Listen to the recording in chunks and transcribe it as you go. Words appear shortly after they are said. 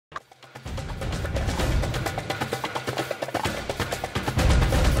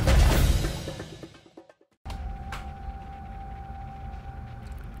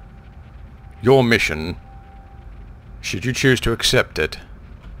Your mission, should you choose to accept it,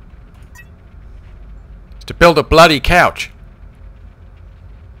 is to build a bloody couch.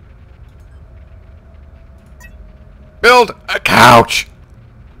 Build a couch!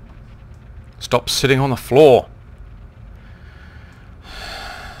 Stop sitting on the floor.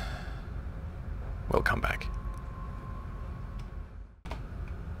 We'll come back.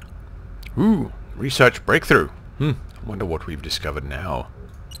 Ooh, research breakthrough. I wonder what we've discovered now.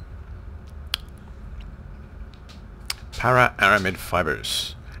 Para-aramid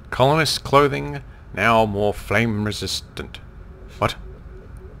fibers. Colonist clothing now more flame resistant. What?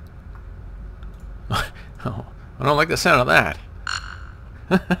 Oh, I don't like the sound of that.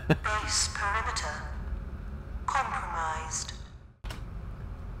 Base perimeter compromised.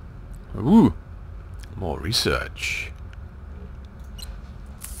 Ooh, more research.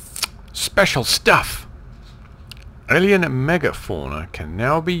 Special stuff. Alien megafauna can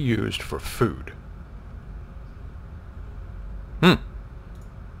now be used for food.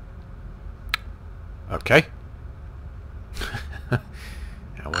 Okay. I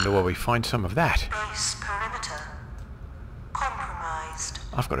wonder where we find some of that. Base perimeter compromised.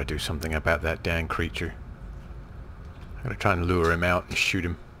 I've got to do something about that damn creature. I've got to try and lure him out and shoot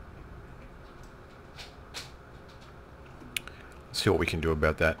him. Let's see what we can do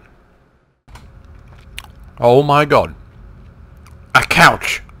about that. Oh my god. A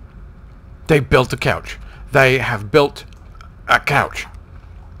couch! They built a couch. They have built a couch.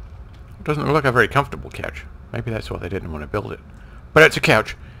 It doesn't look like a very comfortable couch. Maybe that's why they didn't want to build it. But it's a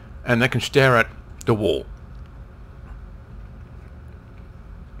couch, and they can stare at the wall.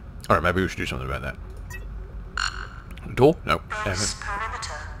 Alright, maybe we should do something about that. Door? No. Damn Base it.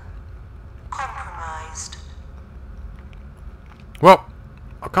 perimeter compromised. Well,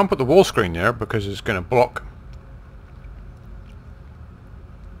 I can't put the wall screen there because it's going to block.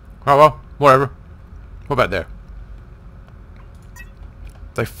 Oh well, whatever. What about there?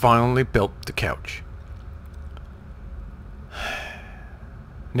 They finally built the couch.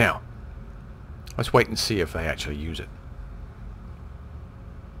 Now, let's wait and see if they actually use it.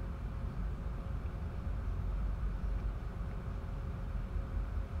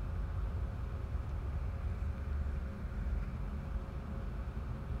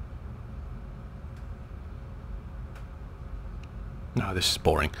 No, this is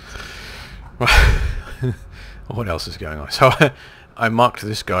boring. What else is going on? So I marked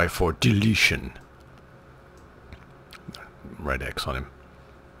this guy for deletion. Red X on him.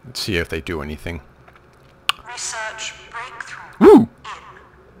 Let's see if they do anything. Research breakthrough. Woo! In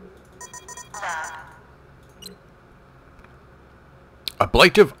lab.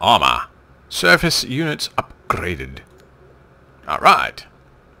 Ablative armor. Surface units upgraded. Alright.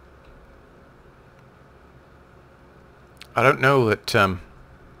 I don't know that that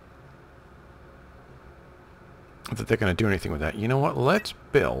they're going to do anything with that. You know what? Let's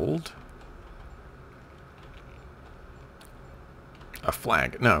build a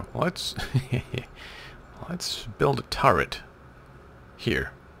flag. No, let's let's build a turret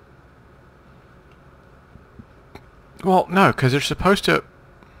here. Well, no, because they're supposed to.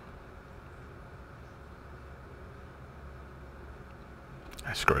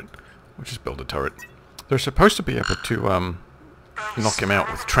 Screw it. We'll just build a turret. They're supposed to be able to knock him out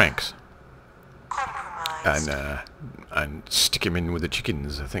with tranks and stick him in with the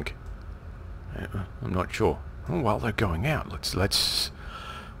chickens. I think. I'm not sure. Oh, while they're going out, let's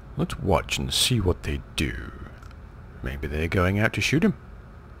watch and see what they do. Maybe they're going out to shoot him.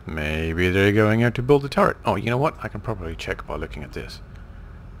 Maybe they're going out to build a turret. Oh, you know what? I can probably check by looking at this.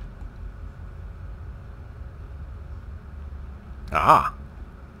 Ah.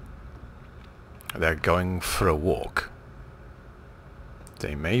 They're going for a walk.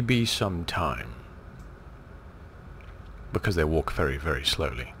 They may be some time. Because they walk very, very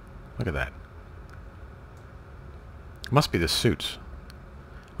slowly. Look at that. Must be the suits.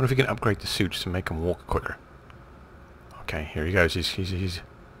 What if we can upgrade the suits to make them walk quicker? Okay, here he goes. He's...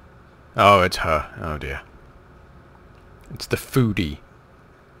 Oh, it's her. Oh dear. It's the foodie.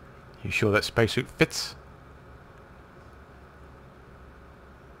 You sure that spacesuit fits?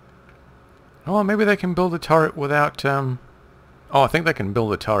 Oh, maybe they can build a turret without, Oh, I think they can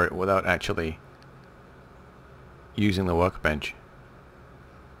build a turret without actually using the workbench.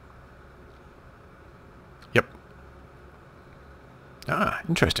 Yep. Ah,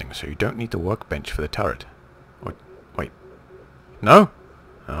 interesting. So you don't need the workbench for the turret. Wait. No?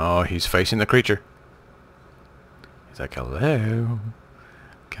 Oh, he's facing the creature. He's like, hello.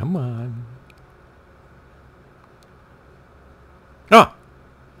 Come on.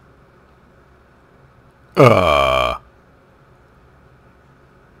 Ah!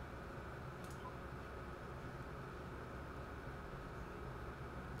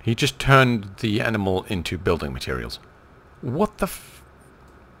 He just turned the animal into building materials. What the f...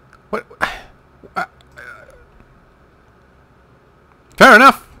 What... Fair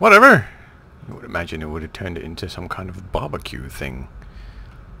enough, whatever. I would imagine it would have turned it into some kind of barbecue thing.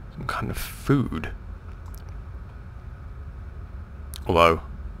 Some kind of food. Although,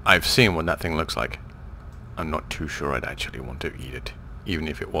 I've seen what that thing looks like. I'm not too sure I'd actually want to eat it, even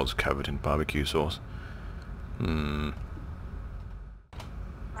if it was covered in barbecue sauce.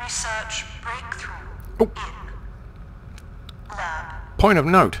 Research breakthrough. Oh. In lab. Point of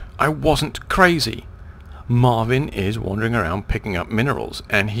note, I wasn't crazy. Marvin is wandering around picking up minerals,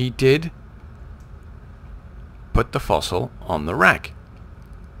 and he did put the fossil on the rack.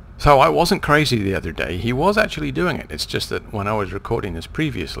 So I wasn't crazy the other day. He was actually doing it. It's just that when I was recording this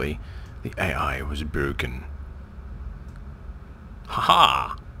previously, the AI was broken.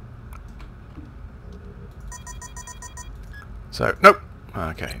 Haha! So, nope.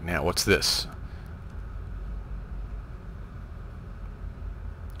 Okay, now what's this?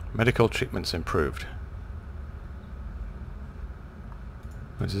 Medical treatments improved.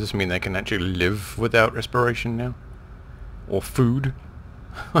 Does this mean they can actually live without respiration now? Or food?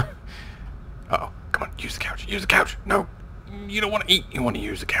 Uh-oh. Come on, use the couch. Use the couch! No! You don't want to eat. You want to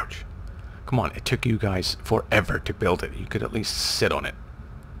use the couch. Come on, it took you guys forever to build it. You could at least sit on it.